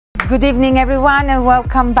Good evening, everyone, and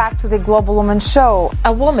welcome back to the Global Woman Show.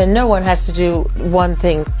 A woman, no one has to do one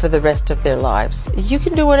thing for the rest of their lives. You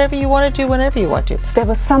can do whatever you want to do whenever you want to. There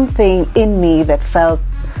was something in me that felt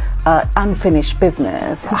unfinished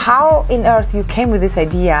business. How on earth you came with this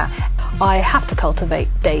idea? I have to cultivate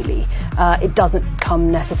daily. It doesn't come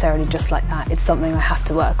necessarily just like that. It's something I have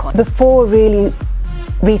to work on. Before really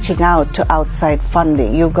reaching out to outside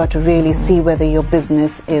funding, you've got to really see whether your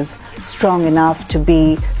business is strong enough to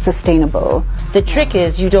be sustainable. The trick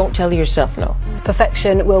is you don't tell yourself no.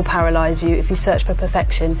 Perfection will paralyze you. If you search for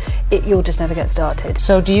perfection, you'll just never get started.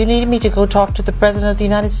 So do you need me to go talk to the President of the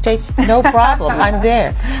United States? No problem, I'm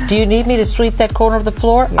there. Do you need me to sweep that corner of the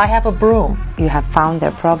floor? I have a broom. You have found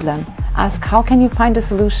their problem. Ask, how can you find a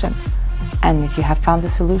solution? And if you have found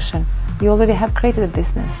the solution, you already have created a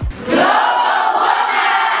business.